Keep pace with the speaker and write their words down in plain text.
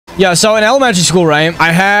Yeah, so in elementary school, right,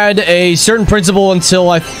 I had a certain principal until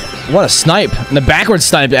what a snipe. And the backward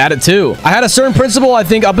snipe added too. I had a certain principal, I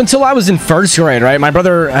think, up until I was in 1st grade, right? My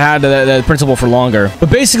brother had the principal for longer.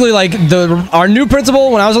 But basically, like, our new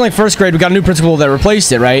principal, when I was in, like, 1st grade, we got a new principal that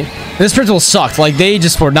replaced it, right? This principal sucked. Like, they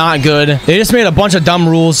just were not good. They just made a bunch of dumb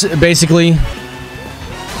rules, basically.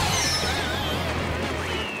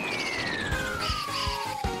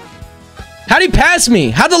 How'd he pass me?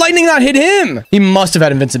 How'd the lightning not hit him? He must have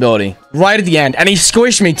had invincibility right at the end. And he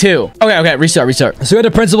squished me too. Okay, restart. So we had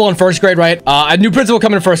a principal in 1st grade, right? A new principal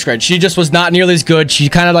coming in 1st grade. She just was not nearly as good. She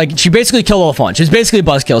kind of like, she basically killed all the fun. She was basically a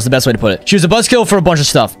buzzkill is the best way to put it. She was a buzzkill for a bunch of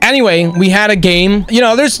stuff. Anyway, we had a game. You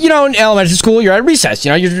know, there's, you know, in elementary school, you're at recess.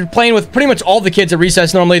 You know, you're playing with pretty much all the kids at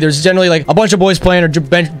recess normally. There's generally like a bunch of boys playing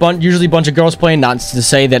or usually a bunch of girls playing. Not to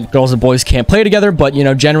say that girls and boys can't play together, but, you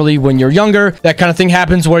know, generally when you're younger, that kind of thing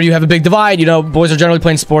happens where you have a big divide. You know, boys are generally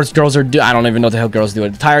playing sports. Girls are, I don't even know what the hell girls do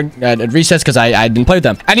at recess because I didn't play with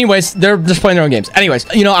them. Anyways, they're just playing their own games. Anyways,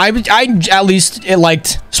 you know, I at least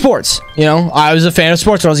liked sports. You know, I was a fan of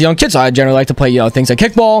sports when I was a young kid, so I generally like to play, you know, things like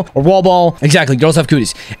kickball or wall ball. Exactly, girls have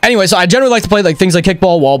cooties. Anyway, so I generally like to play like things like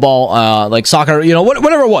kickball, wall ball, like soccer, you know,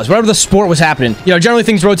 whatever it was, whatever the sport was happening. You know, generally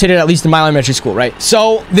things rotated at least in my elementary school, right?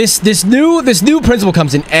 So this new principal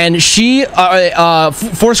comes in, and she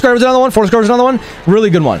 4th grade was another one. 4th grade was another one. Really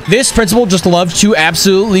good one. This principal just loved to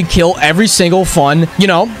absolutely kill every single fun, you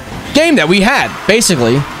know, game that we had.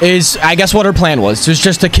 Basically is, I guess, what her plan was. It was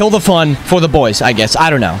just to kill the fun for the boys, I guess. I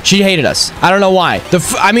don't know. She hated us. I don't know why.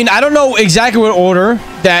 I mean, I don't know exactly what order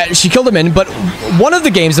that she killed them in, but one of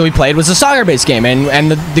the games that we played was a soccer-based game,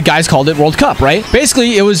 and the guys called it World Cup, right?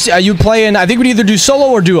 Basically, it was you play in, I think we'd either do solo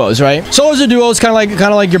or duos, right? Solos or duos, kind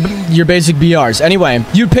of like your basic BRs. Anyway,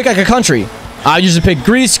 you'd pick like a country. I usually pick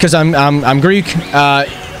Greece because I'm Greek.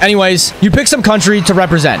 Anyways, you pick some country to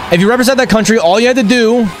represent. If you represent that country, all you had to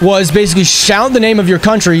do was basically shout the name of your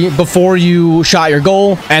country before you shot your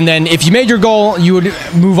goal. And then if you made your goal, you would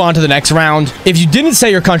move on to the next round. If you didn't say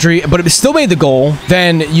your country, but it still made the goal,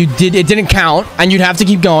 then it didn't count, and you'd have to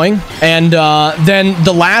keep going. And then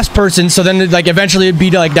the last person, so then like eventually it'd be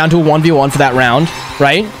like down to a 1v1 for that round,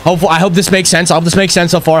 right? I hope this makes sense. I hope this makes sense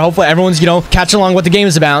so far. Hopefully everyone's, you know, catching along what the game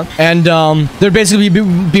is about. And there'd basically be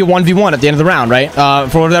a 1v1 at the end of the round, right?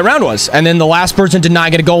 For that round was, and then the last person to not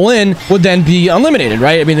get a goal in would then be eliminated,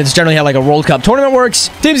 right? I mean, it's generally how like a World Cup tournament works.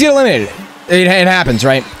 Teams get eliminated. It happens,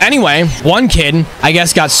 right? Anyway, one kid, I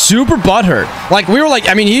guess, got super butthurt. Like, we were like,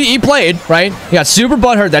 I mean, he played, right? He got super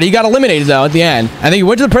butthurt that he got eliminated, though, at the end. And then he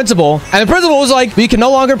went to the principal, and the principal was like, we can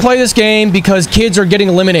no longer play this game because kids are getting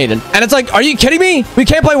eliminated. And it's like, are you kidding me? We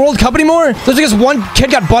can't play World Cup anymore? Just because one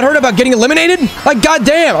kid got butthurt about getting eliminated? Like,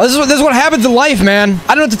 goddamn, this is what happens in life, man. I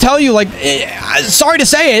don't know what to tell you. Like, sorry to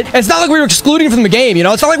say it. It's not like we were excluding from the game, you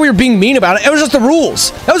know? It's not like we were being mean about it. It was just the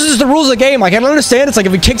rules. That was just the rules of the game. Like, I don't understand. It's like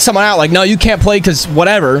if we kick someone out, like, no, you can't play because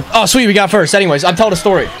whatever. Oh, sweet, we got first. Anyways, I'm telling a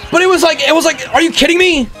story. But it was like, are you kidding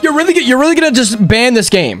me? You're really gonna just ban this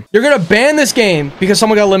game. You're gonna ban this game because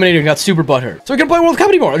someone got eliminated and got super butthurt. So we can play World Cup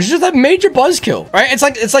anymore. It's just a major buzzkill, right?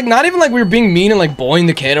 It's like not even like we were being mean and like bullying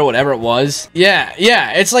the kid or whatever it was. Yeah.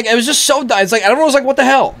 It's like, it was just so, it's like, everyone was like, what the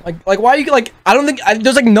hell? Like why are you, like, I don't think,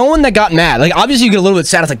 there's like no one that got mad. Like, obviously you get a little bit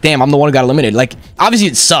sad. It's like, damn, I'm the one who got eliminated. Like, obviously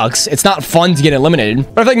it sucks. It's not fun to get eliminated.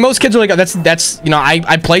 But I feel like most kids are like, oh, that's, you know,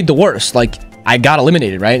 I played the worst. Like, I got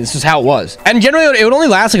eliminated, right? This is how it was. And generally, it would only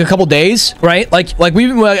last like a couple days, right? Like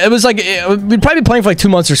we'd probably be playing for like 2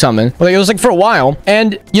 months or something. Like, it was like for a while.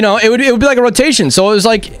 And, you know, it would be like a rotation. So it's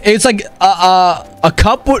like a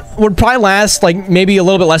cup would probably last like maybe a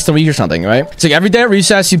little bit less than a week or something, right? It's like every day at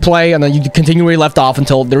recess you play, and then you continue where you left off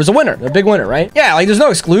until there was a winner, a big winner, right? Yeah, like there's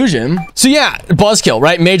no exclusion. So yeah, buzzkill,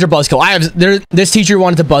 right? Major buzzkill. This teacher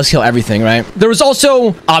wanted to buzzkill everything, right? There was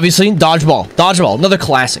also obviously dodgeball, another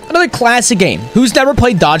classic game. Who's never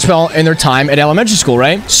played dodgeball in their time at elementary school,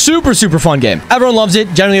 right? Super fun game. Everyone loves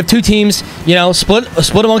it. Generally have 2 teams, you know, split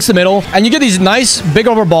amongst the middle, and you get these nice big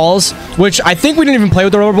rubber balls, which I think we didn't even play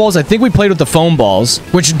with the rubber balls. I think we played with the foam balls,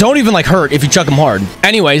 which don't even like hurt if you chuck them hard.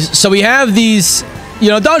 Anyways, so we have these, you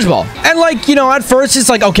know, dodgeball. And like, you know, at first it's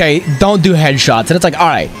like, okay, don't do headshots. And it's like, all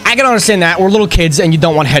right, I can understand that. We're little kids and you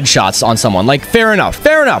don't want headshots on someone. Like, fair enough,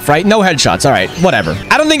 right? No headshots. All right, whatever.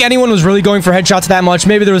 I don't think anyone was really going for headshots that much.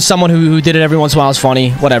 Maybe there was someone who did it every once in a while. It was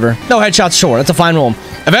funny, whatever. No headshots, sure. That's a fine rule.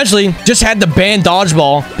 Eventually, just had to ban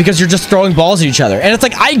dodgeball because you're just throwing balls at each other. And it's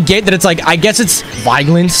like, I get that it's like, I guess it's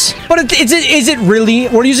violence, but is it really?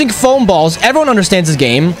 We're using foam balls. Everyone understands this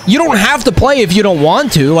game. You don't have to play if you don't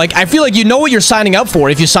want to. Like, I feel like you know what you're signing up for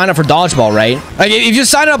if you sign up for dodgeball, right? Like if you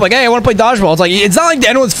sign up like, hey, I want to play dodgeball, it's not like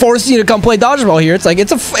anyone's forcing you to come play dodgeball here. It's like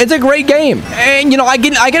it's a great game. And you know, I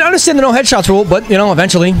can understand the no headshots rule, but you know,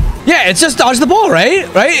 eventually, yeah, it's just dodge the ball, right?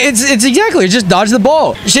 It's exactly, it's just dodge the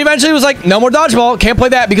ball. She eventually was like, no more dodgeball, can't play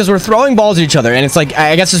that because we're throwing balls at each other, and it's like,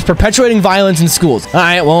 I guess it's perpetuating violence in schools. All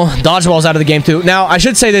right, well, dodgeball's out of the game too. Now, I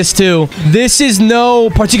should say this too. This is no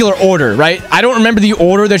particular order, right? I don't remember the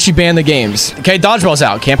order that she banned the games. Okay, dodgeball's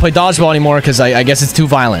out. Can't play dodgeball anymore because I guess it's too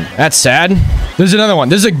violent. That's sad. There's another one.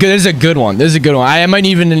 This is a good one. This is a good one. I might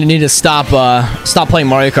even need to stop playing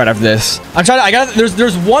Mario Kart after this.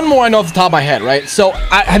 There's one more I know off the top of my head, right? So,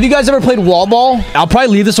 have you guys ever played wall ball? I'll probably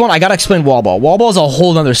leave this one. I gotta explain wall ball. Wall ball is a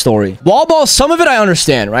whole nother story. Wall ball, some of it I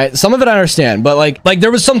understand, right? Some of it I understand, but like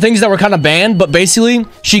there was some things that were kind of banned, but basically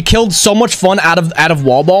she killed so much fun out of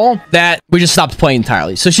wall ball that we just stopped playing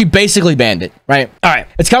entirely. So she basically banned it, right? All right.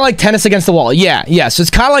 It's kind of like tennis against the wall. Yeah. So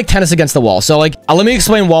it's kind of like tennis against the wall. So like, let me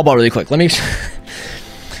explain wall ball really quick. Let me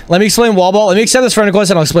explain wall ball. Let me accept this friend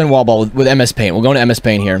request and I'll explain wall ball with MS Paint. We'll go into MS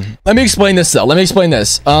Paint here. Let me explain this though. Let me explain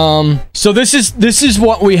this. So this is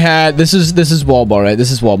what we had. This is wall ball, right?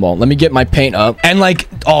 This is wall ball. Let me get my paint up. And like,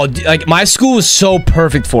 oh, like my school is so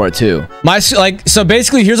perfect for it too. So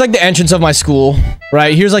basically here's like the entrance of my school,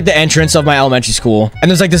 right? Here's like the entrance of my elementary school.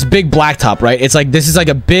 And there's like this big blacktop, right? It's like, this is like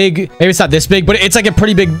a big, maybe it's not this big, but it's like a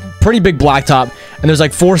pretty big blacktop. And there's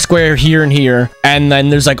like 4 square here and here. And then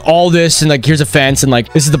there's like all this and like, here's a fence and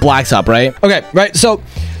like, this is the blacktop, right? Okay, right? So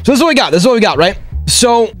this is what we got. This is what we got, right?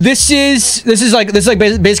 So this is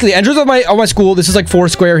basically the entrance of my school. This is like 4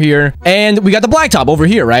 square here. And we got the blacktop over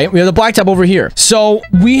here, right? We have the blacktop over here. So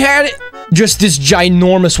we had just this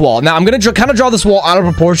ginormous wall. Now I'm gonna kind of draw this wall out of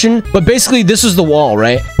proportion, but basically this is the wall,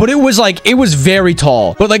 right? But it was very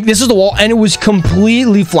tall, but like this is the wall and it was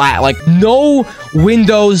completely flat, like no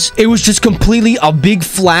windows. It was just completely a big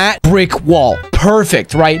flat brick wall.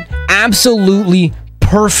 Perfect, right? Absolutely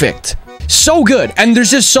perfect. So good. And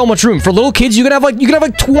there's just so much room for little kids. You could have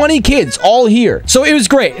like 20 kids all here. So it was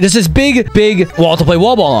great. There's this big wall to play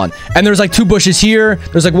wall ball on. And there's like 2 bushes here.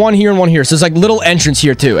 There's like 1 here and 1 here. So there's like little entrance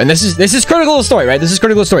here too. And this is critical to the story, right? This is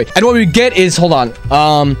critical to the story. And what we get is, hold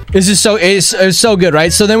on. This is so good,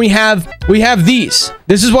 right? So then we have these.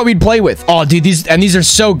 This is what we'd play with. Oh, dude, these are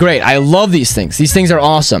so great. I love these things. These things are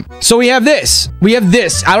awesome. So we have this.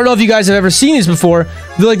 I don't know if you guys have ever seen these before.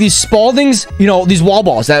 They're like these Spaldings, you know, these wall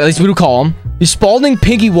balls, that at least we would call them. These Spalding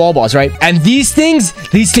pinky wall balls, right? And these things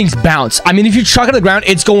bounce. I mean, if you chuck it to the ground,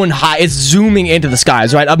 it's going high. It's zooming into the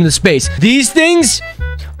skies, right? Up into space. These things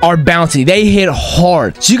are bouncy. They hit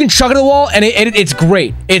hard. So you can chuck it at the wall and it's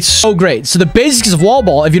great. It's so great. So the basics of wall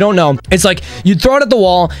ball, if you don't know, it's like you'd throw it at the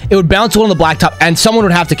wall, it would bounce on the blacktop and someone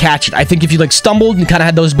would have to catch it. I think if you like stumbled and kind of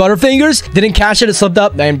had those butterfingers, didn't catch it, it slipped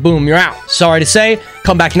up, then boom, you're out. Sorry to say,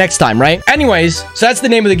 come back next time, right? Anyways, so that's the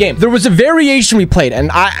name of the game. There was a variation we played, and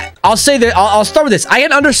I'll say that I'll start with this. I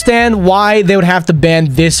can understand why they would have to ban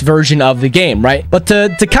this version of the game, right? But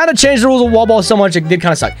to kind of change the rules of wall ball so much, it did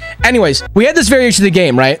kind of suck. Anyways, we had this variation of the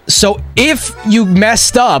game, right? So if you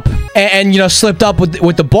messed up and you know, slipped up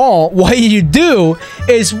with the ball, what you do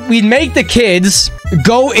is we'd make the kids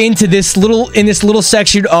go into this little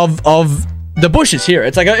section of the bushes here.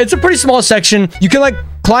 It's a pretty small section. You can like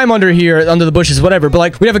climb under here, under the bushes, whatever. But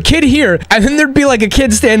like, we'd have a kid here, and then there'd be like a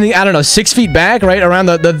kid standing, I don't know, 6 feet back, right around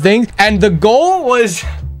the thing. And the goal was,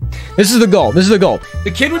 this is the goal.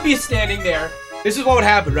 The kid would be standing there. This is what would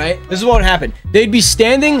happen, right? This is what would happen. They'd be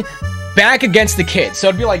standing back against the kid. So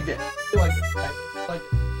it'd be like this. Right?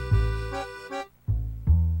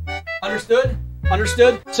 Understood?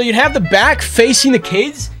 So you'd have the back facing the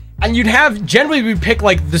kids, and you'd have, generally we pick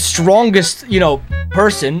like the strongest, you know,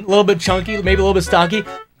 person, a little bit chunky, maybe a little bit stocky,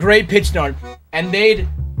 great pitch arm, and they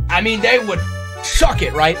would chuck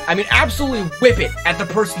it, right? I mean, absolutely whip it at the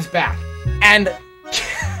person's back. And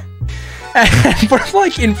we're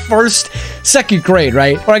like in second grade,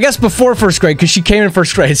 right? Or I guess before first grade, because she came in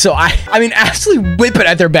first grade. So I mean, absolutely whip it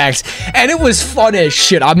at their backs. And it was fun as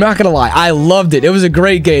shit. I'm not gonna lie. I loved it. It was a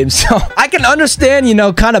great game. So I can understand, you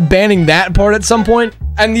know, kind of banning that part at some point.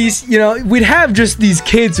 And these, you know, we'd have just these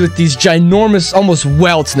kids with these ginormous, almost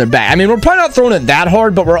welts in their back. I mean, we're probably not throwing it that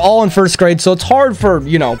hard, but we're all in first grade. So it's hard for,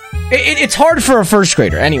 you know, it's hard for a first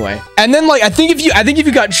grader anyway. And then like, I think if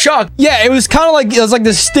you got chucked, yeah, it was kind of like, it was like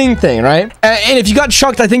this sting thing, right? And if you got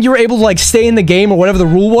chucked, I think you were able to like stay in the game or whatever the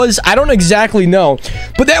rule was. I don't exactly know,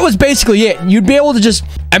 but that was basically it. You'd be able to just,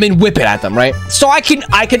 I mean, whip it at them, right? So I can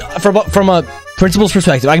from a principal's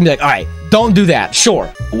perspective, I can be like, all right, Don't do that. Sure.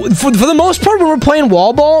 For the most part, when we're playing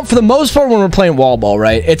wall ball,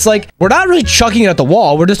 right? It's like, we're not really chucking it at the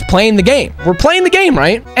wall. We're just playing the game. We're playing the game,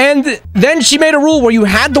 right? And then she made a rule where you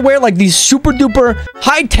had to wear like these super duper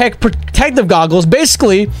high-tech protective goggles.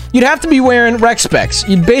 Basically, you'd have to be wearing rec specs.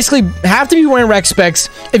 You'd basically have to be wearing rec specs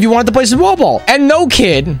if you wanted to play some wall ball. And no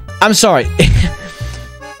kid, I'm sorry.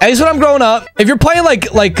 At least when I'm growing up, if you're playing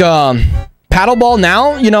like paddle ball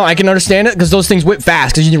now, you know, I can understand it because those things whip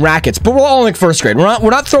fast because you need rackets. But we're all in like first grade. We're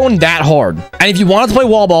not throwing that hard. And if you wanted to play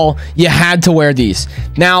wall ball, you had to wear these.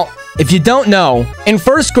 Now, if you don't know, in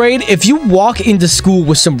first grade, if you walk into school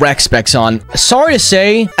with some rec specs on, sorry to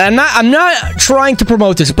say, and I'm not trying to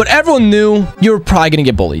promote this, but everyone knew you were probably gonna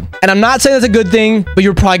get bullied. And I'm not saying that's a good thing, but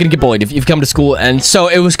you're probably gonna get bullied if you come to school. And so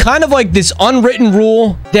it was kind of like this unwritten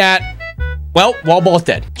rule that, well, wall ball's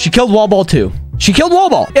dead. She killed wall ball too. She killed wall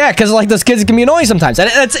ball. Yeah, because like those kids can be annoying sometimes. And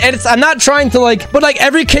it's I'm not trying to like, but like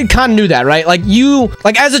every kid kind of knew that, right? Like you,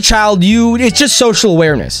 like as a child, it's just social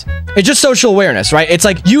awareness. It's just social awareness, right? It's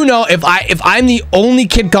like, you know, if I'm the only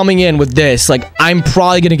kid coming in with this, like I'm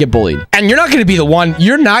probably gonna get bullied. And you're not gonna be the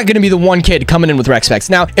one kid coming in with rec specs.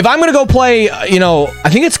 Now, if I'm gonna go play, you know, I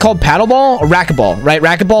think it's called paddleball or racquetball, right?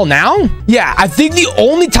 Racquetball now? Yeah, I think the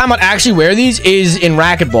only time I'd actually wear these is in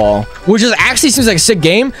racquetball, which is actually seems like a sick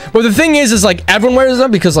game. But the thing is like everyone wears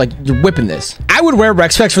them because like you're whipping this. I would wear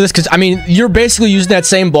rec specs for this because I mean you're basically using that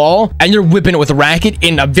same ball and you're whipping it with a racket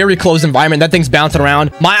in a very closed environment. That thing's bouncing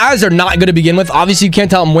around. My eyes are not good to begin with. Obviously you can't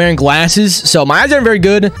tell I'm wearing glasses, so my eyes aren't very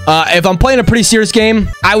good. If I'm playing a pretty serious game,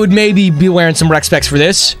 I would maybe be wearing some rec specs for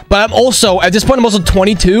this. But I'm also at this point I'm also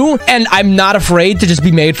 22 and I'm not afraid to just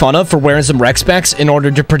be made fun of for wearing some rec specs in order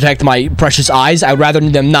to protect my precious eyes. I would rather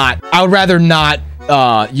not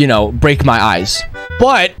you know, break my eyes.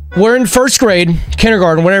 But we're in first grade,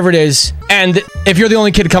 kindergarten, whatever it is, and if you're the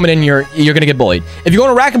only kid coming in, you're gonna get bullied. If you go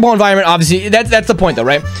in a racquetball environment, obviously that's the point though,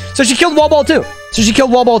 right? So she killed wall ball too.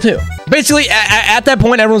 Basically, at that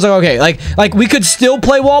point, everyone's like, okay, like we could still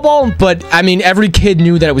play wall ball, but I mean, every kid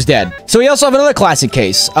knew that it was dead. So we also have another classic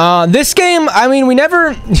case. This game, I mean, we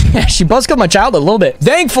never, she buzzkilled my childhood a little bit.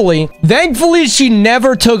 Thankfully, she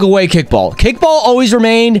never took away kickball. Kickball always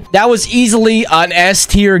remained. That was easily an S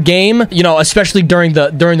tier game, you know, especially during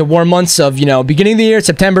the warm months of, you know, beginning of the year,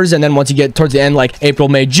 September's, and then once you get towards the end, like April,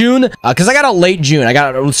 May, June, because I got out late June. I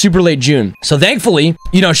got out super late June. So thankfully,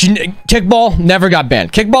 you know, kickball never got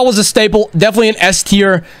banned. Kickball was a staple, definitely an S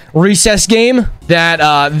tier recess game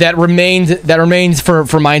that remains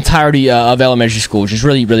for my entirety of elementary school, which is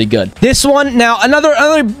really, really good. This one, now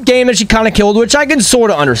another game that she kind of killed, which I can sort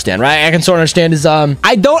of understand, right? I can sort of understand is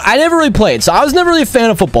I never really played, so I was never really a fan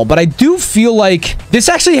of football, but I do feel like this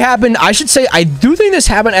actually happened. I should say I do think this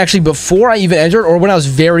happened actually before I even entered or when I was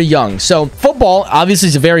very young. So football obviously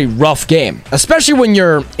is a very rough game, especially when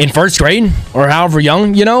you're in first grade or however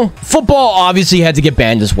young, you know. Football obviously had to get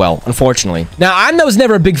banned as well, unfortunately. Now I was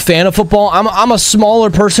never a big fan of football. I'm a smaller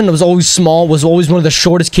person. I was always small, was always one of the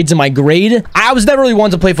shortest kids in my grade. I was never really one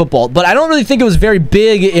to play football, but I don't really think it was very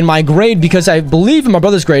big in my grade because I believe in my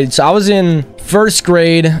brother's grade. So I was in first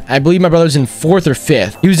grade. I believe my brother was in 4th or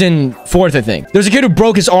 5th. He was in 4th, I think. There's a kid who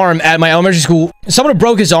broke his arm at my elementary school. Someone who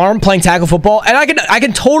broke his arm playing tackle football, and I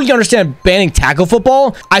can totally understand banning tackle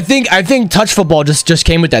football. I think touch football just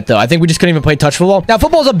came with that though. I think we just couldn't even play touch football. Now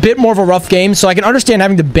football is a bit more of a rough game, so I can understand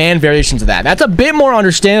having to ban variations of that. That's a bit more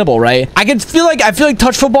understandable, right? I feel like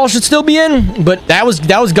touch football should still be in, but that was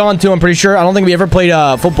gone too. I'm pretty sure. I don't think we ever played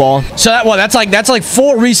football. So that's like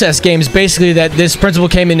 4 recess games basically that this principal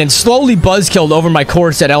came in and slowly buzzkilled over my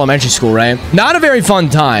course at elementary school, right? Not a very fun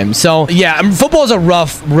time. So yeah, football is a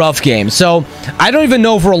rough game. So I don't even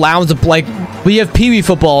know if we're allowed to play. We have Pee-wee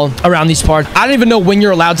football around these parts. I don't even know when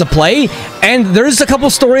you're allowed to play. And there's a couple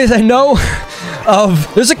stories I know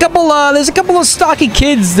of. There's a couple of stocky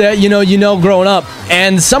kids that you know growing up,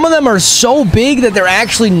 and some of them are so big that they're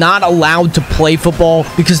actually not allowed to play football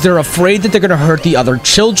because they're afraid that they're gonna hurt the other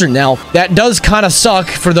children. Now that does kind of suck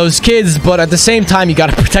for those kids, but at the same time you got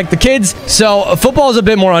to protect the kids, so football is a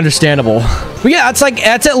bit more understandable. But yeah,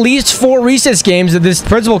 that's at least 4 recess games that this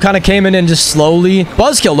principal kind of came in and just slowly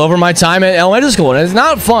buzzkilled over my time at elementary school, and it's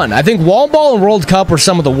not fun. I think wall ball and World Cup were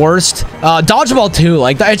some of the worst. Dodgeball too,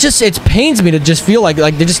 like it pains me to just feel like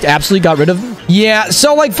they just absolutely got rid of Yeah,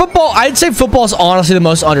 so like football, I'd say football is honestly the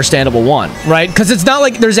most understandable one, right? Because it's not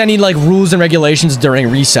like there's any like rules and regulations during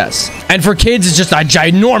recess. And for kids, it's just a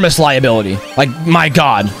ginormous liability. Like, my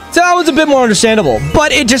God. So that was a bit more understandable,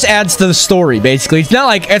 but it just adds to the story, basically. It's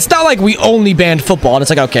not like we only banned football, and it's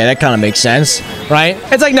like, okay, that kind of makes sense, right?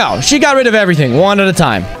 It's like, no, she got rid of everything one at a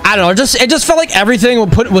time. I don't know, it just felt like everything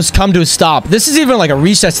was come to a stop. This is even like a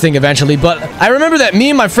recess thing eventually, but I remember that me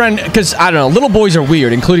and my friend, because I don't know, little boys are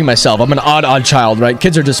weird, including myself. I'm an odd child, right?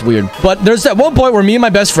 Kids are just weird. But there's that one point where me and my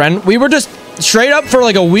best friend, we were just straight up for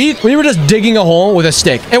like a week, we were just digging a hole with a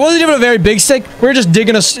stick. It wasn't even a very big stick. We were just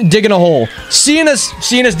digging a hole, seeing as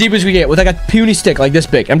deep as we get with like a puny stick like this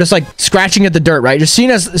big. I'm just like scratching at the dirt, right? Just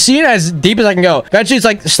seeing as deep as I can go. Eventually, it's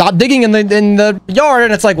like stop digging in the yard,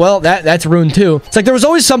 and it's like, well, that's ruined too. It's like there was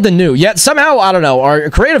always something new. Yet somehow, I don't know,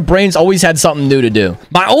 our creative brains always had something new to do.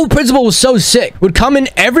 My old principal was so sick. Would come in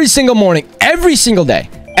every single morning, every single day.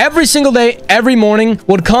 Every single day, every morning,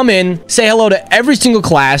 would come in, say hello to every single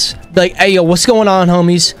class. Like, hey, yo, what's going on,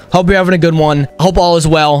 homies? Hope you're having a good one. Hope all is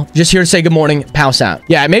well. Just here to say good morning. Pounce out.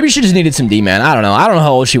 Yeah, maybe she just needed some D, man. I don't know. I don't know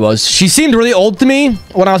how old she was. She seemed really old to me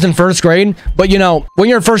when I was in first grade. But, you know, when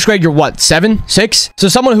you're in first grade, you're what, 7, 6? So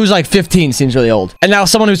someone who's like 15 seems really old. And now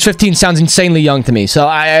someone who's 15 sounds insanely young to me. So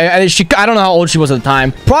I don't know how old she was at the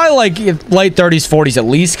time. Probably like late 30s, 40s at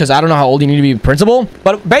least, because I don't know how old you need to be principal.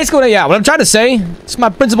 But basically, yeah, what I'm trying to say is my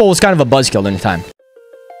principal was kind of a buzzkill at the time.